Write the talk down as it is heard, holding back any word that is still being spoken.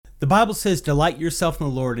The Bible says, delight yourself in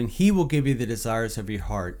the Lord, and He will give you the desires of your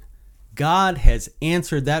heart. God has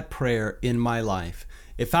answered that prayer in my life.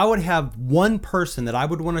 If I would have one person that I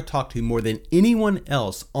would want to talk to more than anyone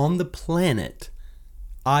else on the planet,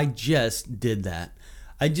 I just did that.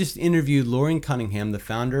 I just interviewed Loren Cunningham, the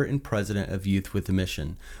founder and president of Youth with a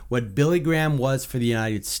Mission. What Billy Graham was for the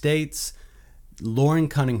United States, Loren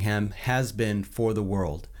Cunningham has been for the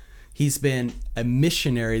world. He's been a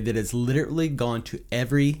missionary that has literally gone to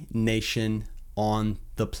every nation on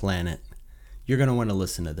the planet. You're going to want to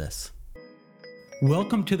listen to this.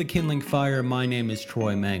 Welcome to the Kindling Fire. My name is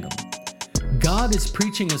Troy Mangum. God is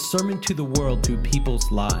preaching a sermon to the world through people's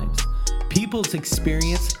lives. People's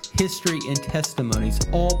experience, history, and testimonies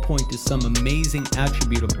all point to some amazing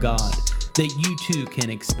attribute of God that you too can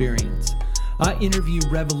experience. I interview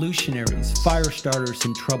revolutionaries, fire starters,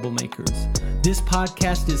 and troublemakers. This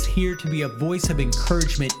podcast is here to be a voice of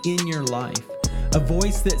encouragement in your life. A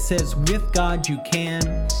voice that says, with God you can,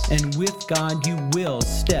 and with God you will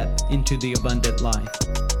step into the abundant life.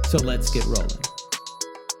 So let's get rolling.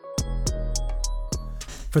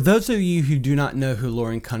 For those of you who do not know who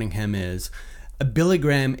Loren Cunningham is, Billy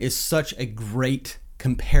Graham is such a great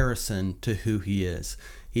comparison to who he is.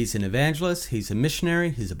 He's an evangelist, he's a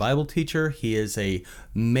missionary, he's a Bible teacher, he is a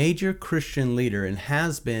major Christian leader and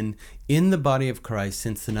has been in the body of Christ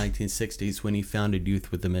since the 1960s when he founded Youth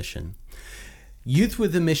with a Mission. Youth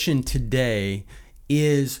with a Mission today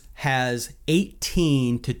has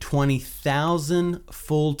 18 to 20,000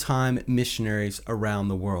 full-time missionaries around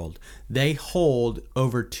the world. They hold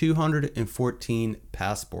over 214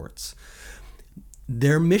 passports.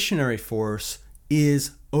 Their missionary force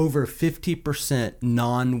is over 50%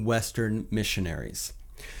 non-Western missionaries.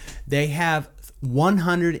 They have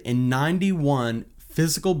 191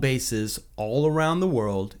 physical bases all around the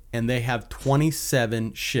world, and they have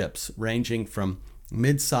 27 ships ranging from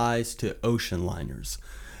mid-size to ocean liners.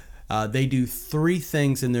 They do three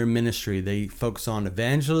things in their ministry. They focus on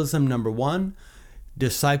evangelism, number one,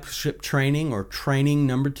 discipleship training or training,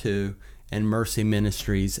 number two, and mercy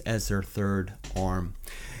ministries as their third arm.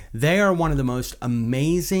 They are one of the most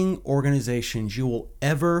amazing organizations you will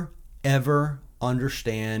ever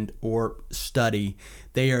understand or study.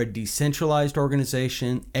 They are a decentralized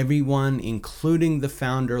organization. Everyone, including the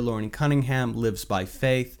founder, Loren Cunningham, lives by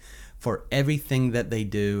faith for everything that they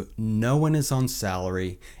do. No one is on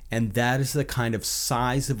salary, and that is the kind of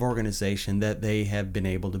size of organization that they have been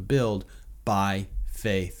able to build by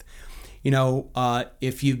faith. You know,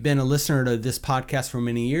 if you've been a listener to this podcast for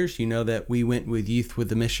many years, you know that we went with Youth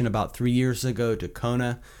with a Mission about 3 years ago to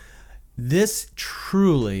Kona. This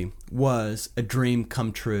truly was a dream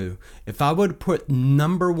come true. If I would put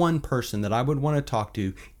number one person that I would want to talk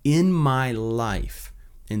to in my life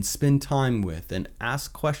and spend time with and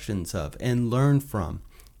ask questions of and learn from,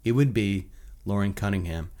 it would be Loren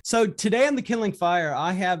Cunningham. So today on the Kindling Fire,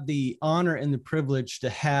 I have the honor and the privilege to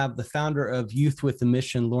have the founder of Youth with a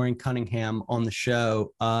Mission, Loren Cunningham, on the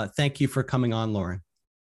show. Thank you for coming on, Loren.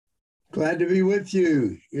 Glad to be with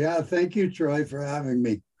you. Yeah, thank you, Troy, for having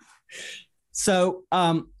me. So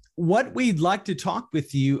what we'd like to talk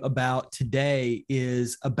with you about today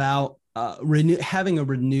is about having a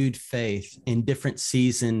renewed faith in different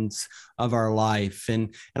seasons of our life.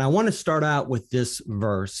 And I want to start out with this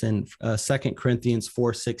verse in 2 Corinthians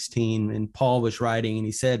 4:16. And Paul was writing and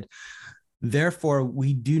he said, therefore,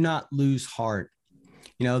 we do not lose heart.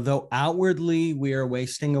 You know, though outwardly we are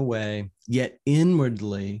wasting away, yet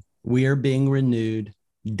inwardly we are being renewed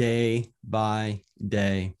day by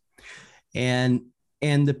day. And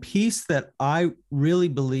the piece that I really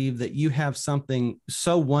believe that you have something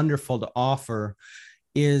so wonderful to offer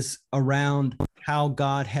is around how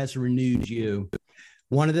God has renewed you.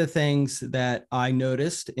 One of the things that I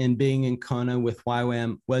noticed in being in Kona with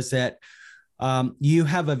YWAM was that you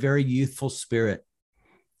have a very youthful spirit,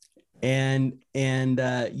 and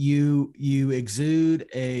you exude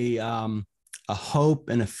a hope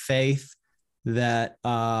and a faith that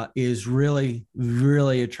is really,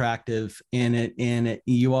 really attractive in it. And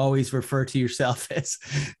you always refer to yourself as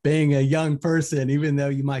being a young person, even though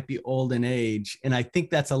you might be old in age. And I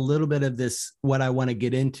think that's a little bit of this, what I want to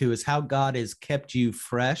get into is how God has kept you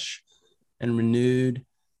fresh and renewed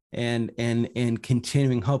and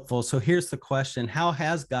continuing hopeful. So here's the question. How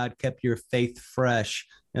has God kept your faith fresh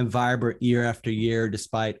and vibrant year after year,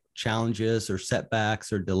 despite challenges or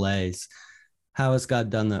setbacks or delays? How has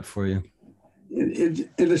God done that for you?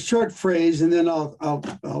 In a short phrase, and then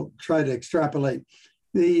I'll try to extrapolate.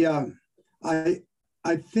 I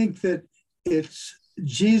think that it's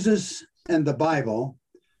Jesus and the Bible.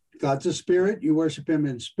 God's a spirit. You worship him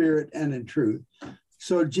in spirit and in truth.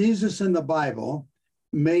 So Jesus and the Bible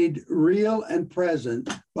made real and present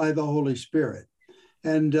by the Holy Spirit,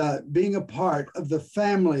 and being a part of the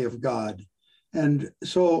family of God. And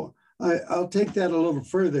so I'll take that a little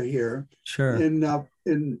further here. Sure.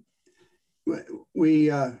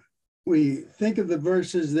 We think of the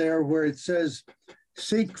verses there where it says,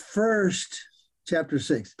 seek first, chapter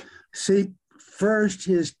 6, seek first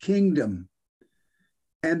his kingdom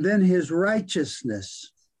and then his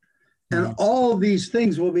righteousness. And all these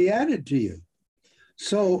things will be added to you.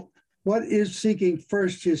 So what is seeking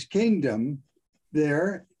first his kingdom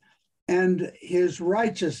there and his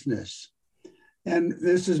righteousness? And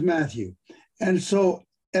this is Matthew. And so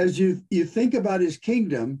as you think about his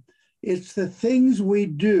kingdom, it's the things we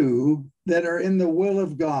do that are in the will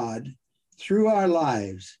of God through our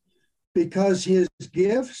lives, because his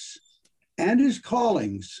gifts and his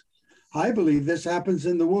callings, I believe this happens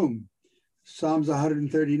in the womb. Psalms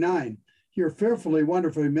 139, you're fearfully,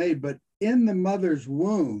 wonderfully made, but in the mother's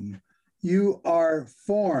womb, you are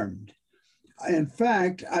formed. In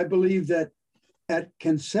fact, I believe that at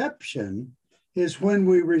conception is when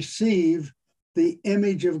we receive the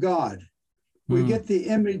image of God. We get the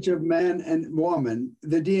image of man and woman,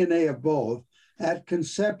 the DNA of both, at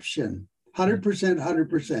conception, 100%,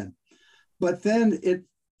 100%. But then it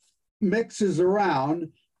mixes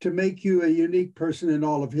around to make you a unique person in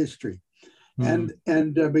all of history. And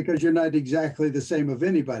because you're not exactly the same of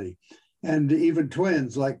anybody. And even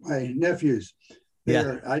twins, like my nephews,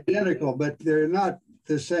 they're identical, but they're not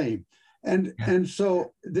the same. And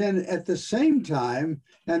so then at the same time,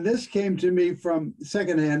 and this came to me from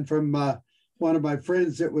secondhand from one of my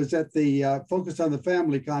friends that was at the Focus on the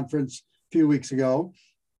Family conference a few weeks ago.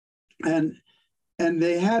 And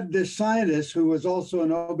they had this scientist who was also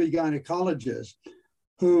an OB-gynecologist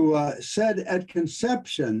who said at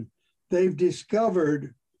conception, they've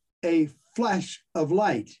discovered a flash of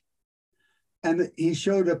light. And he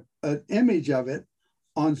showed an image of it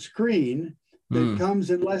on screen that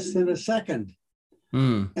comes in less than a second.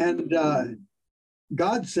 And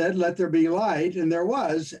God said, let there be light, and there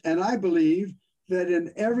was. And I believe that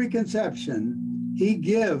in every conception, he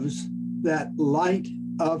gives that light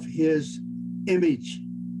of his image.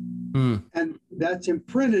 And that's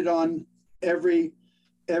imprinted on every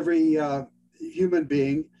human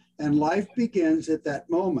being, and life begins at that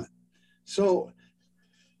moment. So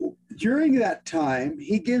during that time,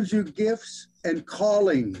 he gives you gifts and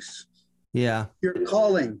callings. Yeah. Your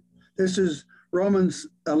calling. This is Romans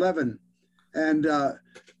 11 and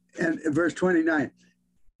verse 29.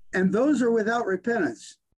 And those are without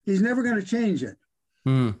repentance. He's never going to change it.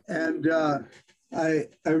 And I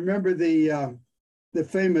remember the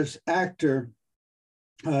famous actor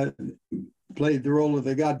played the role of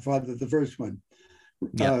the Godfather, the first one.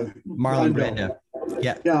 Marlon Brando.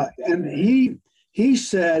 Yeah. And he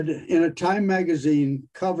said in a Time magazine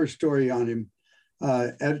cover story on him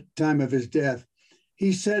at the time of his death,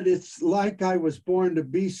 he said, it's like I was born to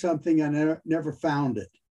be something and I never found it.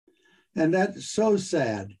 And that's so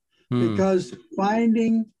sad because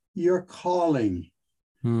finding your calling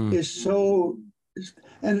is so,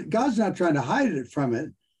 and God's not trying to hide it from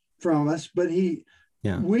us, but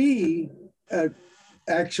we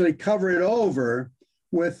actually cover it over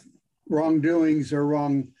with wrongdoings or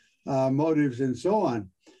wrong motives and so on.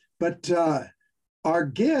 But our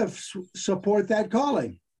gifts support that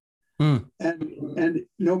calling. And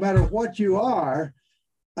no matter what you are,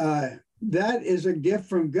 that is a gift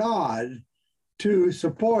from God to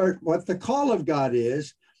support what the call of God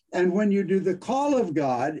is. And when you do the call of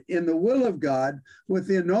God in the will of God with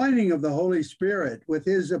the anointing of the Holy Spirit, with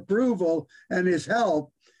his approval and his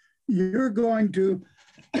help, you're going to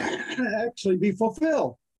actually be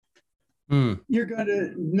fulfilled. You're going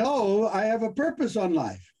to know I have a purpose on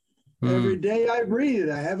life. Every day I breathe,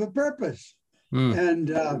 I have a purpose. And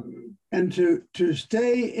to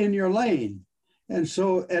stay in your lane. And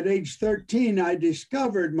so at age 13, I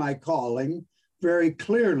discovered my calling very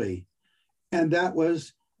clearly. And that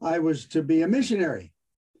was, I was to be a missionary.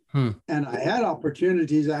 And I had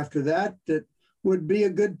opportunities after that that would be a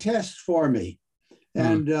good test for me.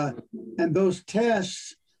 And those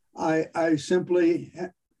tests, I simply,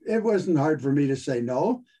 it wasn't hard for me to say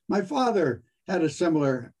no. My father had a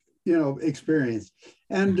similar, experience.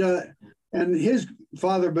 And his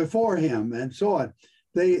father before him and so on.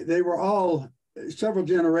 They were all, several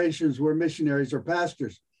generations were missionaries or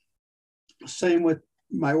pastors. Same with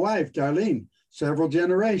my wife, Darlene, several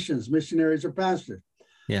generations, missionaries or pastors.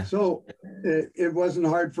 Yeah. So it wasn't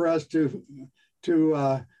hard for us to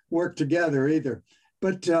work together either.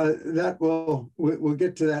 But we'll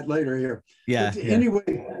get to that later here. Yeah. But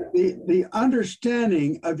anyway, the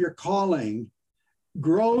understanding of your calling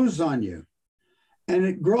grows on you. And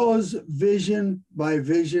it grows vision by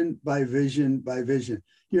vision by vision by vision.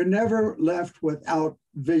 You're never left without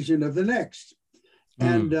vision of the next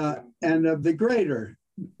and of the greater,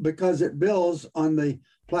 because it builds on the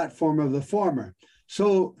platform of the former.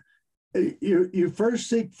 So you first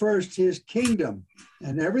seek first his kingdom,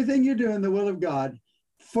 and everything you do in the will of God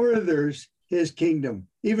furthers his kingdom,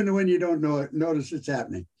 even when you don't know it, notice it's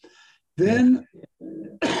happening. Then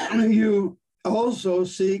you also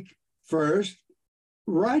seek first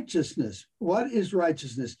righteousness. What is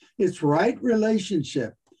righteousness? It's right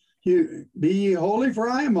relationship. You be ye holy, for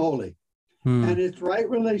I am holy. And it's right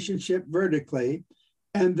relationship vertically,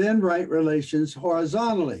 and then right relations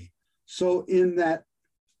horizontally. So in that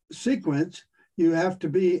sequence, you have to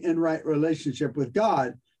be in right relationship with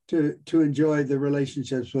God to enjoy the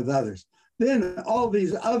relationships with others. Then all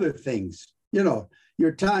these other things, your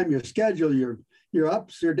time, your schedule, your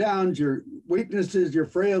ups, your downs, your weaknesses, your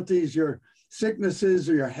frailties, your sicknesses,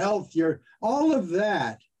 or your health, all of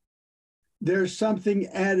that, there's something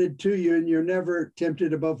added to you, and you're never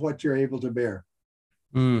tempted above what you're able to bear.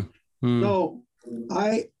 So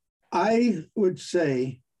I would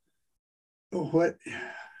say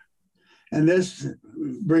and this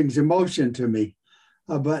brings emotion to me,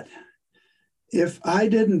 but if I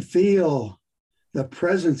didn't feel the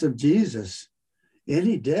presence of Jesus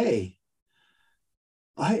any day,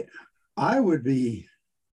 I'd be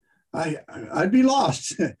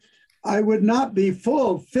lost. I would not be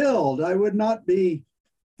fulfilled. I would not be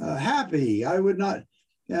happy. I would not.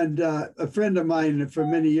 And a friend of mine for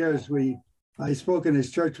many years, I spoke in his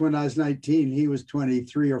church when I was 19. He was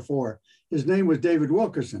 23 or 4. His name was David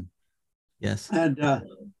Wilkerson. Yes.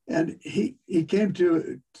 And he came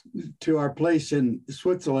to our place in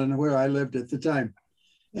Switzerland where I lived at the time.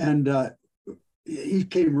 And he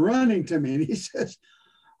came running to me and he says,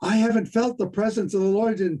 I haven't felt the presence of the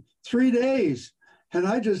Lord in 3 days. And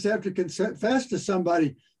I just have to confess to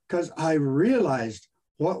somebody, because I realized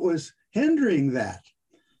what was hindering that.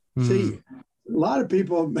 See, a lot of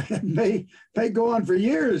people may go on for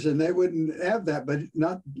years and they wouldn't have that, but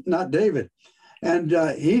not David. And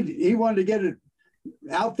he wanted to get it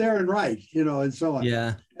out there and right, and so on.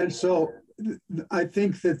 Yeah. And so I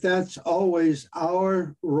think that's always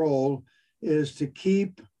our role, is to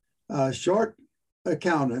keep short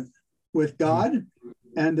accountant with God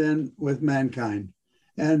and then with mankind.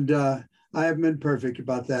 And I haven't been perfect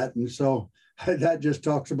about that. And so that just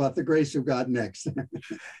talks about the grace of God next.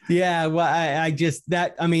 Yeah. Well,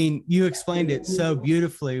 you explained it so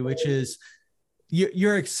beautifully, which is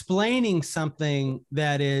you're explaining something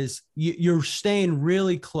that is, you're staying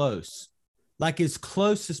really close, like as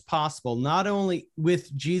close as possible, not only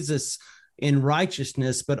with Jesus in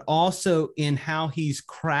righteousness, but also in how he's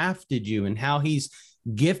crafted you and how he's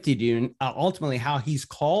gifted you, and ultimately how he's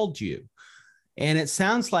called you. And it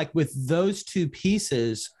sounds like with those two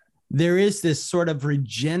pieces, there is this sort of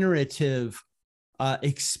regenerative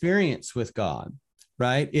experience with God,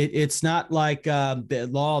 right? It's not like the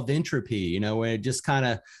law of entropy, where it just kind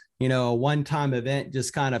of, a one-time event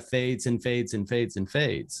just kind of fades and fades and fades and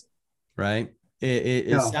fades, right?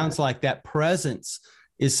 It sounds like that presence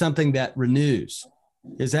is something that renews.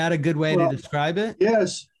 Is that a good way to describe it?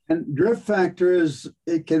 Yes. And drift factor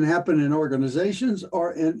it can happen in organizations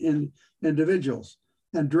or in individuals.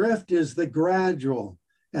 And drift is the gradual.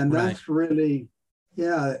 And that's really,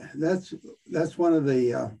 that's one of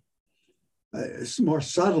the more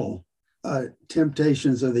subtle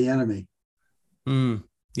temptations of the enemy.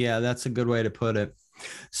 Yeah, that's a good way to put it.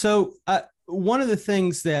 So one of the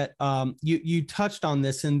things that you touched on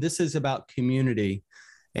this, and this is about community.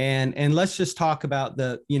 And let's just talk about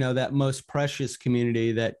that most precious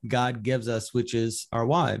community that God gives us, which is our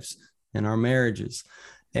wives and our marriages.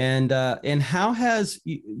 And how has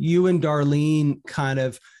you and Darlene kind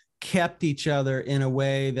of kept each other in a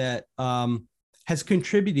way that has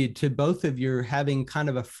contributed to both of you having kind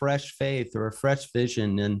of a fresh faith or a fresh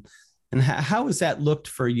vision? And how has that looked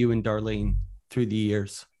for you and Darlene through the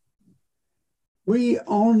years? We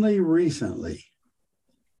only recently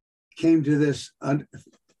came to this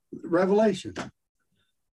revelation.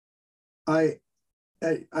 I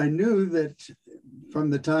knew that from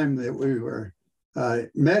the time that we were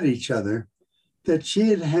met each other, that she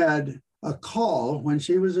had a call when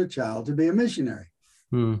she was a child to be a missionary.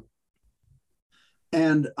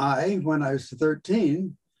 And when I was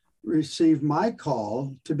 13, received my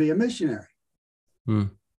call to be a missionary.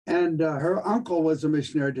 And her uncle was a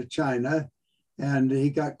missionary to China, and he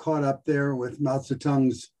got caught up there with Mao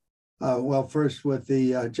Zedong's, first with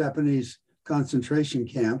the Japanese concentration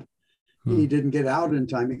camp. He didn't get out in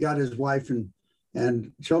time. He got his wife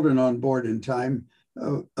and children on board in time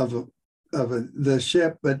of the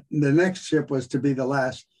ship, but the next ship was to be the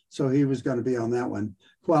last, so he was going to be on that one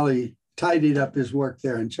while he tidied up his work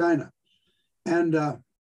there in China. And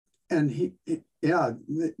he yeah,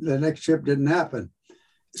 the next ship didn't happen.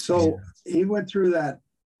 So he went through that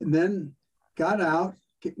and then got out,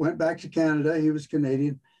 went back to Canada. He was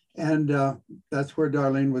Canadian, and that's where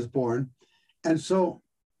Darlene was born. And so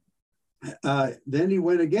then he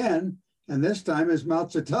went again, and this time it's Mao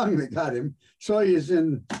Zedong that got him. So he's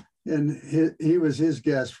he was his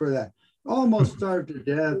guest for that. Almost starved to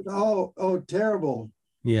death. Oh, terrible,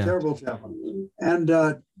 terrible.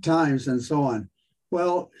 And times and so on.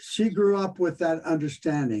 Well, she grew up with that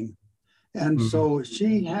understanding. And so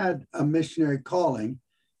she had a missionary calling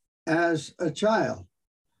as a child.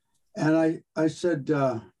 And I said,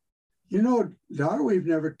 you know, Dar, we've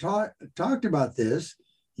never talked about this.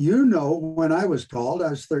 You know, when I was called,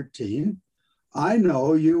 I was 13. I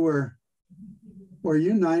know you were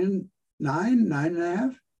you nine and a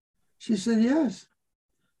half? She said, yes.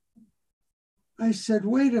 I said,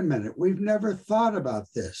 wait a minute, we've never thought about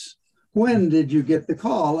this. When did you get the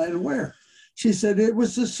call and where? She said, it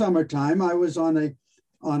was the summertime. I was on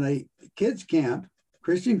a kids camp,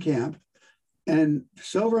 Christian camp, in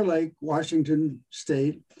Silver Lake, Washington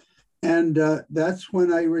State. And that's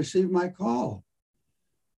when I received my call.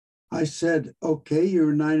 I said, okay,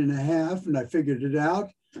 you're 9.5, and I figured it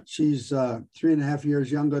out. She's 3.5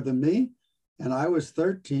 years younger than me, and I was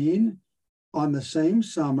 13 on the same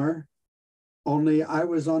summer, only I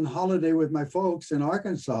was on holiday with my folks in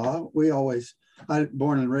Arkansas. I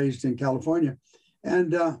born and raised in California.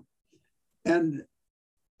 And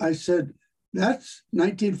I said, that's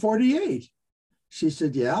 1948. She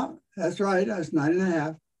said, yeah, that's right. I was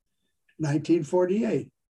 9.5, 1948.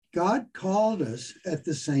 God called us at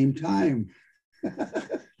the same time.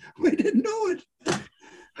 We didn't know it.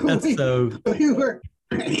 We were,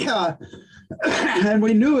 yeah, and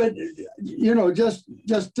we knew it. You know, just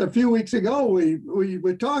a few weeks ago, we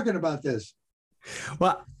were talking about this.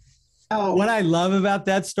 Well, what I love about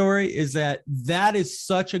that story is that is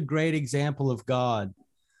such a great example of God,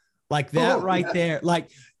 like that there.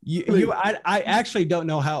 Like I actually don't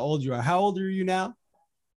know how old you are. How old are you now?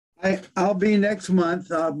 I'll be next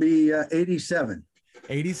month. I'll be 87.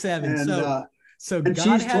 87. And, so and God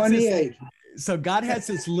she's has 28. So God has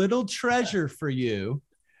this little treasure for you.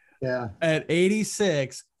 Yeah. At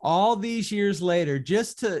 86, all these years later,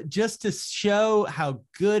 just to show how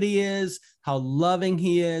good he is, how loving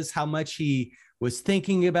he is, how much he was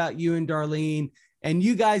thinking about you and Darlene, and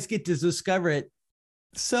you guys get to discover it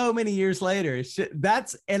so many years later.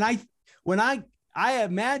 I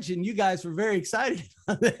imagine you guys were very excited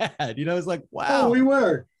about that. You know, it's like, wow. Oh, we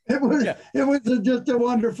were. It was just a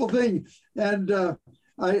wonderful thing. And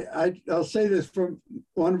I'll say this from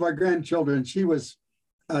one of our grandchildren. She was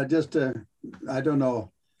just I don't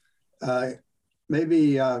know,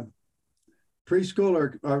 maybe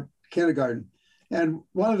preschool or kindergarten. And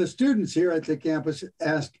one of the students here at the campus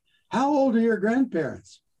asked, how old are your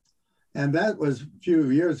grandparents? And that was a few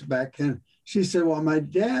years back. And she said, well, my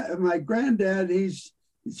granddad,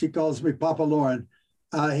 she calls me Papa Loren.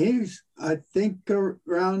 He's, I think,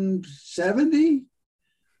 around 70.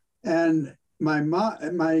 And my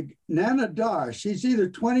Nana Dar, she's either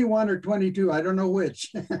 21 or 22. I don't know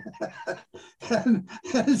which. and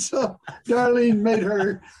so Darlene made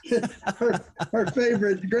her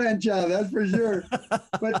favorite grandchild, that's for sure.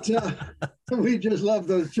 But we just love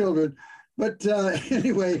those children. But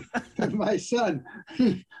anyway, my son,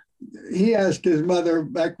 he asked his mother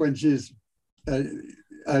back when she's, I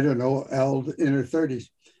don't know, old, in her 30s,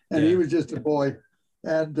 and he was just a boy.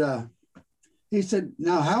 And he said,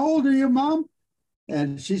 now, how old are you, Mom?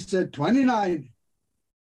 And she said, 29.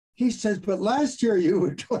 He says, but last year you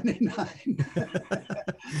were 29.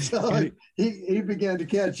 So he began to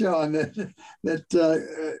catch on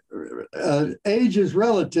that age is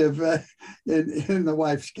relative in the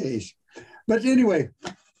wife's case. But anyway,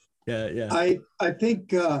 I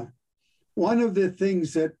think one of the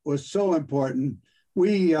things that was so important,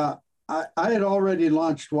 I had already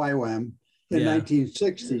launched YWAM in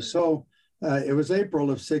 1960. So it was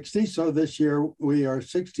April of 60. So this year we are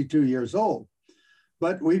 62 years old.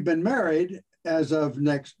 But we've been married as of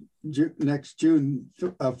next June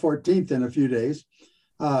 14th in a few days.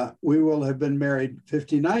 We will have been married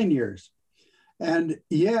 59 years. And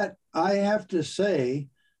yet I have to say,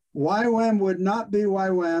 YWAM would not be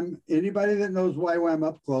YWAM, anybody that knows YWAM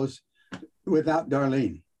up close, without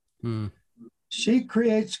Darlene. She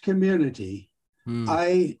creates community.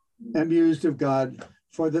 I am used of God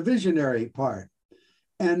for the visionary part.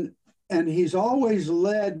 And he's always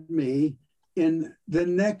led me in the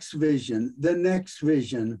next vision,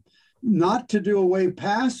 not to do away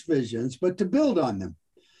past visions, but to build on them.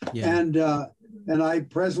 Yeah. And I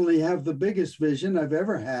presently have the biggest vision I've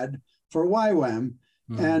ever had for YWAM,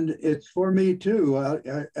 and it's for me too.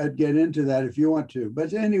 I'd get into that if you want to.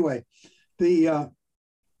 But anyway, the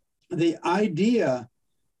idea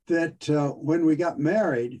that when we got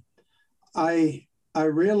married, I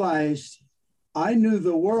realized I knew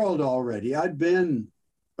the world already. I'd been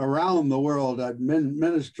around the world. I'd been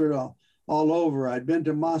ministered all over. I'd been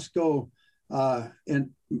to Moscow in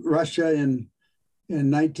Russia in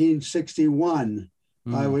 1961.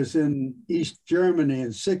 I was in East Germany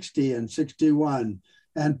in 60 and 61,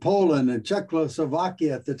 and Poland and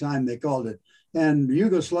Czechoslovakia at the time they called it, and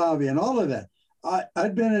Yugoslavia and all of that.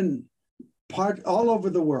 I'd been in all over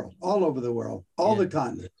the world, all the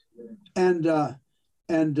continents, and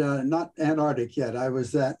not Antarctic yet. I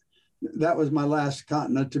was that was my last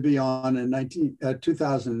continent to be on in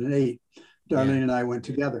 2008. Darlene and I went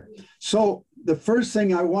together. So the first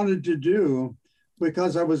thing I wanted to do,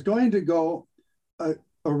 because I was going to go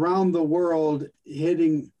around the world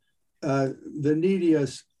hitting the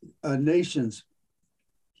neediest nations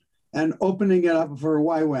and opening it up for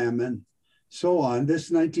YWAM and so on. This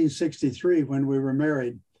is 1963 when we were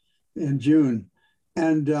married in June.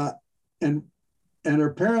 And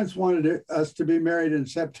her parents wanted us to be married in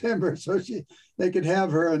September so they could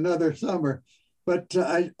have her another summer. But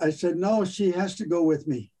I said, no, she has to go with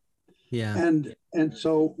me. Yeah. And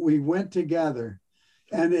so we went together,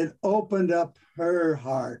 and it opened up her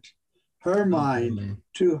heart, her mind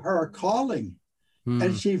to her calling.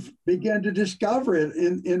 And she began to discover it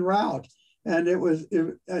in route. And it was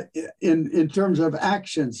in terms of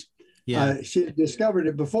actions. Yeah. She had discovered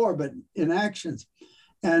it before, but in actions.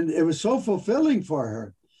 And it was so fulfilling for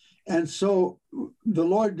her. And so the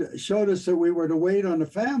Lord showed us that we were to wait on a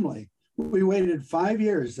family. We waited 5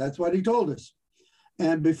 years. That's what he told us.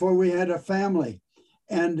 And before we had a family.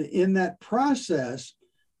 And in that process,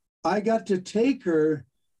 I got to take her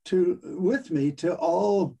with me to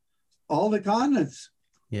all the continents.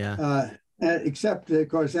 Yeah. Except, of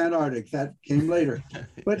course, Antarctic. That came later.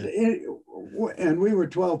 And we were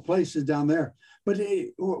 12 places down there. But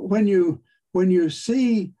when you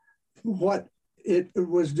see what it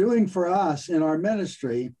was doing for us in our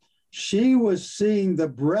ministry, she was seeing the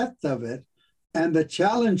breadth of it and the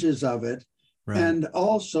challenges of it. Right. And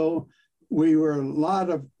also, we were in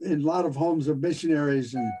a lot of homes of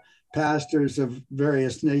missionaries and pastors of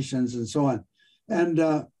various nations and so on. And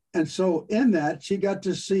so in that, she got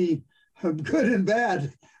to see good and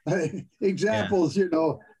bad examples,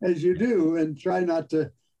 as you do, and try not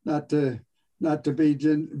to be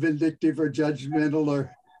vindictive or judgmental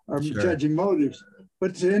or judging motives.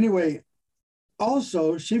 But anyway,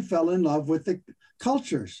 also she fell in love with the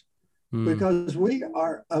cultures because we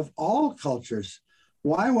are of all cultures.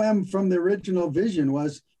 YWAM from the original vision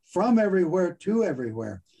was from everywhere to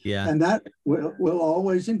everywhere. Yeah. And that will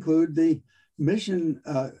always include the mission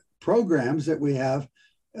programs that we have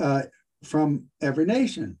from every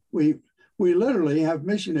nation. We literally have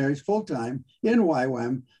missionaries full-time in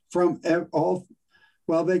YWAM from all.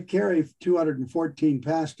 Well, they carry 214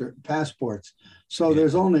 passports. So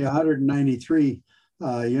there's only 193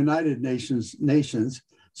 United Nations.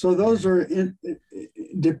 So those are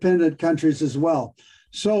independent countries as well.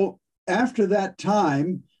 So after that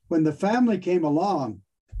time, when the family came along,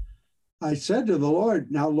 I said to the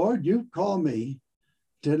Lord, now, Lord, you call me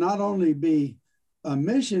to not only be a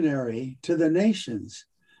missionary to the nations,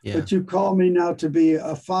 but you call me now to be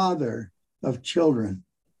a father of children.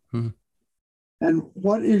 And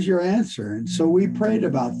what is your answer? And so we prayed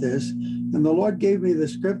about this, and the Lord gave me the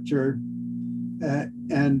scripture,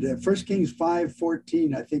 and 1 Kings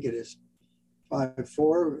 5:14, I think it is,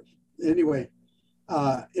 5:4. Anyway,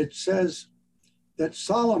 it says that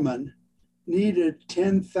Solomon needed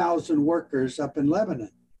 10,000 workers up in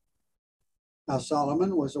Lebanon. Now,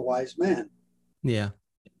 Solomon was a wise man. Yeah.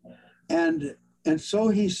 And so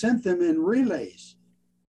he sent them in relays.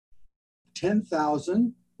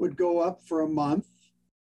 10,000 would go up for a month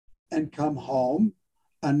and come home.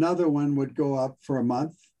 Another one would go up for a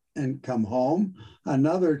month and come home.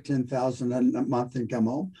 Another 10,000 a month and come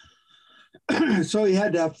home. So he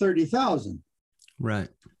had to have 30,000. Right.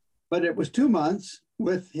 But it was 2 months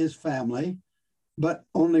with his family, but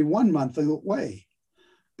only 1 month away.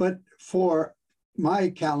 But for my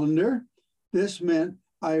calendar, this meant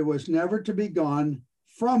I was never to be gone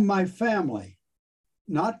from my family,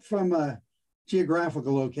 not from a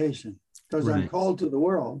geographical location, because I'm called to the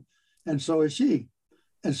world, and so is she,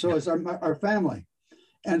 and so is our family.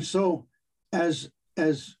 And so as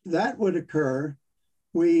that would occur,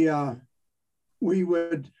 we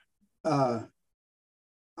would,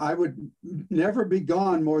 I would never be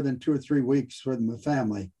gone more than 2 or 3 weeks from the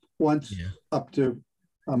family, once up to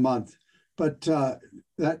a month. But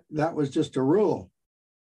that was just a rule.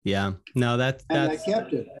 Yeah. No, that's I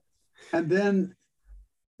kept it. And then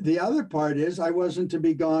the other part is I wasn't to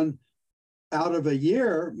be gone out of a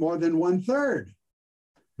year more than 1/3.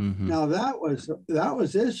 Mm-hmm. Now that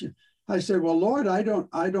was issue. I said, well, Lord, I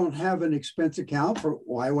don't have an expense account for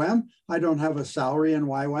YWAM. I don't have a salary in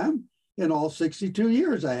YWAM. In all 62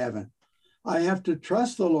 years, I haven't. I have to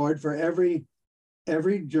trust the Lord for every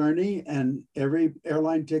journey and every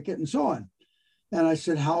airline ticket and so on. And I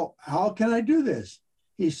said, how can I do this?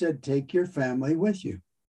 He said, take your family with you.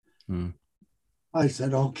 Mm. I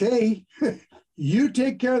said, okay, you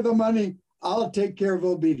take care of the money. I'll take care of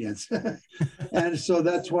obedience. And so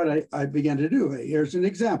that's what I began to do. Here's an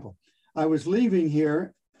example. I was leaving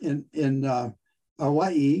here in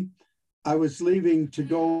Hawaii. I was leaving to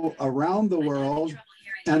go around the world,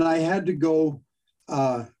 and I had to go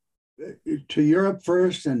to Europe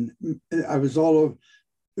first, and I was all over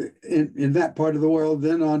in that part of the world,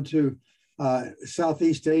 then on to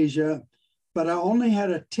Southeast Asia. But I only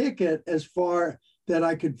had a ticket as far that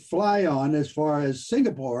I could fly on as far as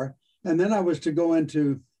Singapore, and then I was to go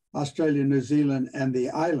into Australia, New Zealand, and the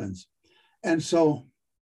islands, and so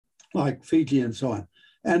like Fiji and so on.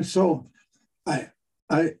 And so I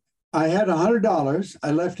had $100.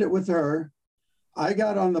 I left it with her. I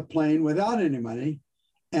got on the plane without any money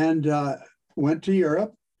and went to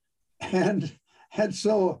Europe. And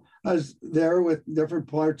so I was there with different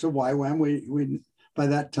parts of YWAM. We by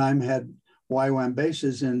that time had YWAM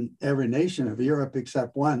bases in every nation of Europe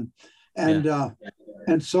except one. And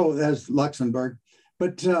so that's Luxembourg.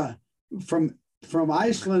 But from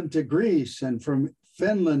Iceland to Greece and from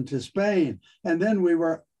Finland to Spain. And then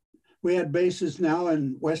we had bases now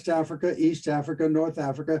in West Africa, East Africa, North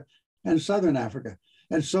Africa, and Southern Africa.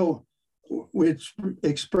 And so we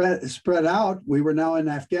spread out. We were now in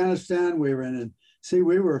Afghanistan. We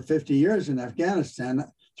were 50 years in Afghanistan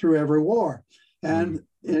through every war, and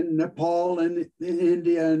in Nepal and in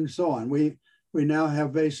India and so on. We now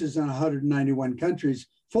have bases in 191 countries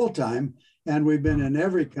full-time, and we've been in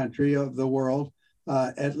every country of the world,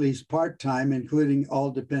 at least part-time, including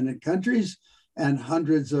all dependent countries and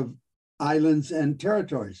hundreds of islands and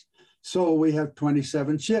territories. So we have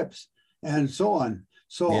 27 ships and so on.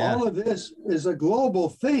 So all of this is a global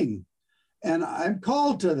thing. And I'm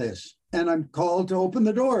called to this, and I'm called to open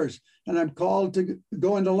the doors, and I'm called to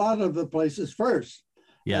go into a lot of the places first,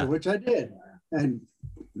 which I did. And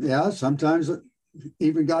sometimes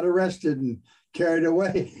even got arrested and carried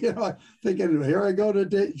away, thinking, here I go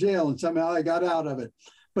to jail, and somehow I got out of it.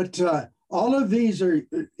 But all of these are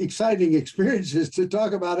exciting experiences to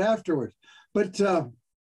talk about afterwards. But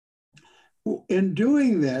in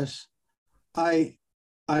doing this, I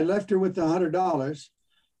left her with the $100.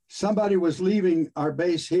 Somebody was leaving our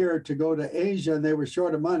base here to go to Asia, and they were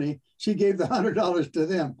short of money. She gave the $100 to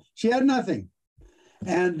them. She had nothing.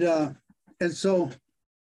 And so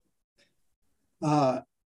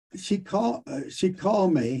she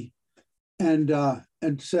called me and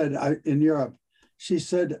said, in Europe, she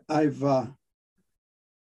said, I've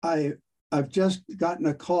just gotten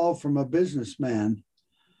a call from a businessman,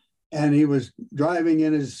 and he was driving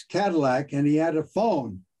in his Cadillac, and he had a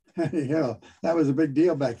phone. That was a big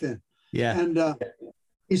deal back then. Yeah. And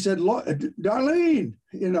he said, Darlene,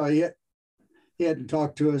 he hadn't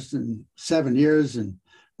talked to us in 7 years, and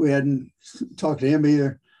we hadn't talked to him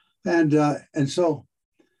either. And so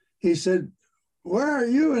he said, where are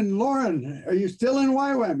you and Loren? Are you still in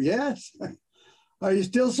YWAM? Yes. Are you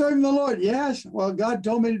still serving the Lord? Yes. Well, God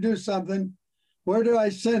told me to do something. Where do I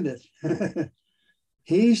send it?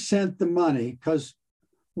 He sent the money because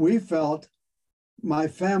we felt my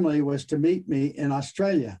family was to meet me in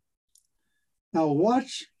Australia. Now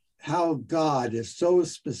watch how God is so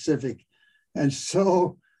specific and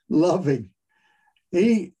so loving.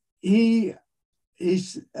 He gave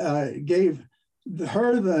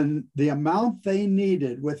her the amount they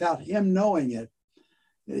needed without him knowing it.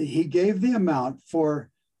 He gave the amount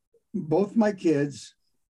for both my kids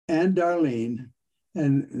and Darlene,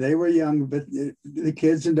 and they were young, but the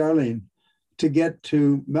kids and Darlene, to get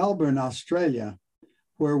to Melbourne, Australia,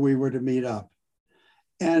 where we were to meet up.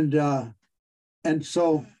 And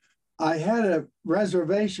so I had a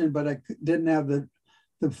reservation, but I didn't have the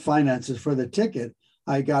finances for the ticket.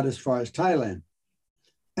 I got as far as Thailand.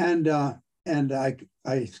 And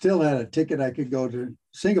I still had a ticket. I could go to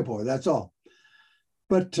Singapore, that's all.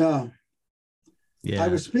 But I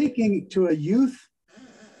was speaking to a youth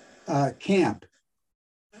camp,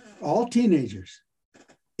 all teenagers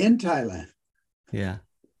in Thailand. Yeah.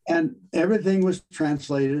 And everything was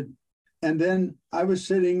translated. And then I was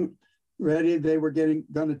sitting ready. They were going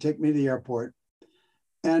to take me to the airport.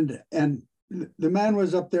 And the man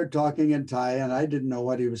was up there talking in Thai, and I didn't know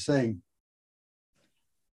what he was saying.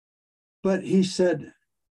 But he said,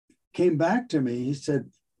 came back to me. He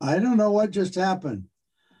said, I don't know what just happened,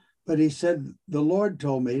 but he said, the Lord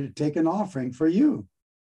told me to take an offering for you.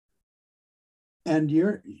 And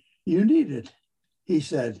you need it, he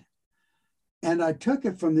said. And I took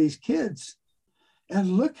it from these kids,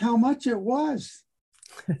 and look how much it was.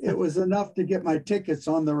 It was enough to get my tickets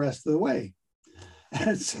on the rest of the way.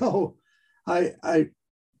 And so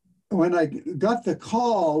when I got the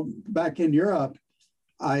call back in Europe,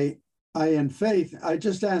 I in faith, I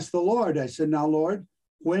just asked the Lord. I said, now, Lord,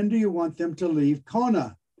 when do you want them to leave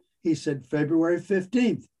Kona? He said, February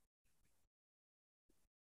 15th.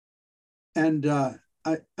 And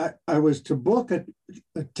I was to book a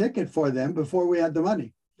ticket for them before we had the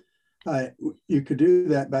money. You could do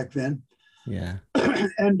that back then. Yeah.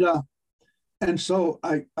 And so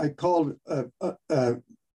I called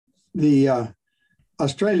the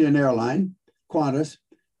Australian airline, Qantas,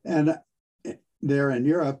 and they're in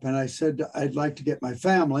Europe. And I said, I'd like to get my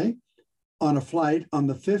family on a flight on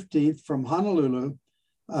the 15th from Honolulu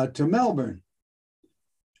to Melbourne.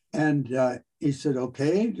 And he said,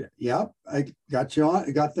 okay, yep, I got you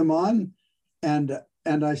on, got them on. And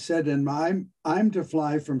I said, and I'm to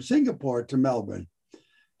fly from Singapore to Melbourne.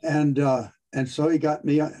 And so he got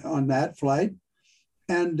me on that flight.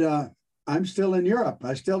 And I'm still in Europe.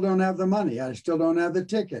 I still don't have the money. I still don't have the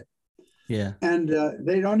ticket. Yeah. And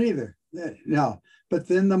they don't either. No. But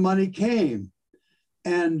then the money came.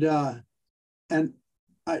 And I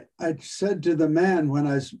said to the man when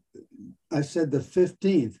I said the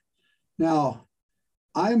 15th, now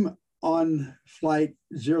I'm on flight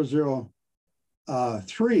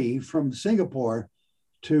 003 from Singapore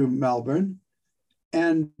to Melbourne.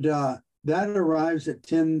 And that arrives at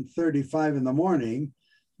 10:35 in the morning.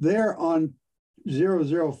 They're on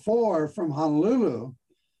 004 from Honolulu,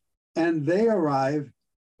 and they arrive.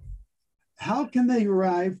 How can they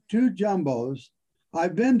arrive two jumbos?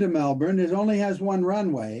 I've been to Melbourne. It only has one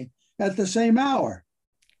runway at the same hour.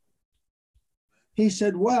 He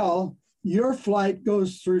said, well, your flight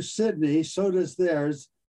goes through Sydney, so does theirs.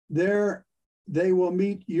 They will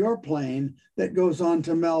meet your plane that goes on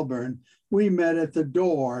to Melbourne. We met at the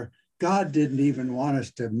door. God didn't even want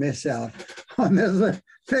us to miss out on this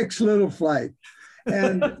fixed little flight.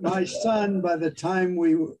 And my son, by the time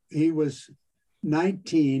he was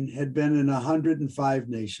 19, had been in 105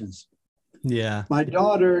 nations. Yeah. My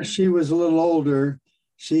daughter, she was a little older.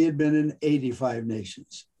 She had been in 85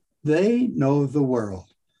 nations. They know the world.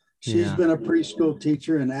 She's been a preschool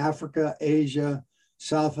teacher in Africa, Asia,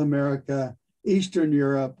 South America, Eastern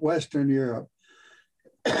Europe, Western Europe.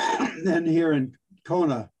 And here in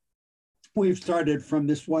Kona, we've started from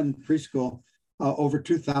this one preschool, over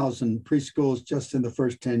 2,000 preschools just in the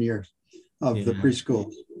first 10 years of the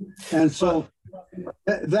preschools. And so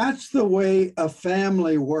that's the way a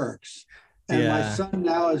family works. And my son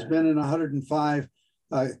now has been in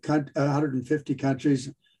 150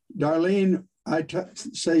 countries. Darlene,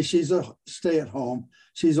 say she's a stay-at-home.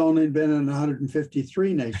 She's only been in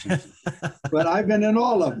 153 nations, but I've been in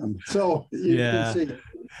all of them. So you can see.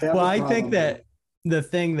 Well, I think that the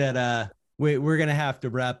thing that we're going to have to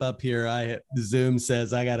wrap up here. Zoom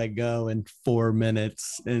says I got to go in 4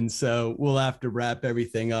 minutes. And so we'll have to wrap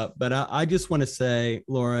everything up. But I just want to say,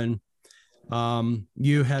 Loren,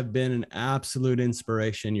 you have been an absolute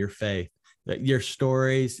inspiration, your faith, your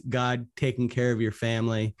stories, God taking care of your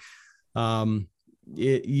family.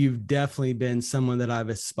 You've definitely been someone that I've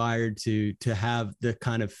aspired to have the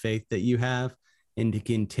kind of faith that you have and to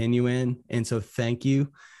continue in. And so thank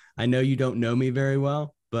you. I know you don't know me very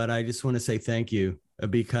well, but I just want to say thank you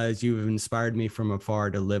because you've inspired me from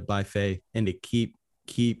afar to live by faith and to keep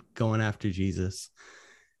going after Jesus.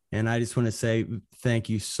 And I just want to say thank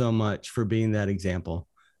you so much for being that example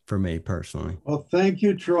for me personally. Well, thank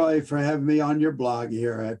you, Troy, for having me on your blog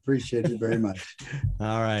here. I appreciate it very much.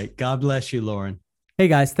 All right. God bless you, Loren. Hey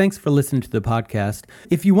guys, thanks for listening to the podcast.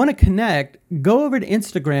 If you want to connect, go over to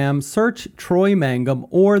Instagram, search Troy Mangum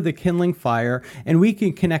or the Kindling Fire, and we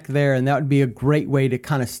can connect there, and that would be a great way to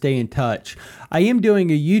kind of stay in touch. I am doing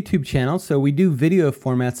a YouTube channel, so we do video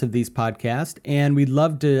formats of these podcasts, and we'd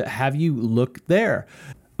love to have you look there.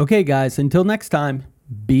 Okay guys, until next time,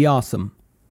 be awesome.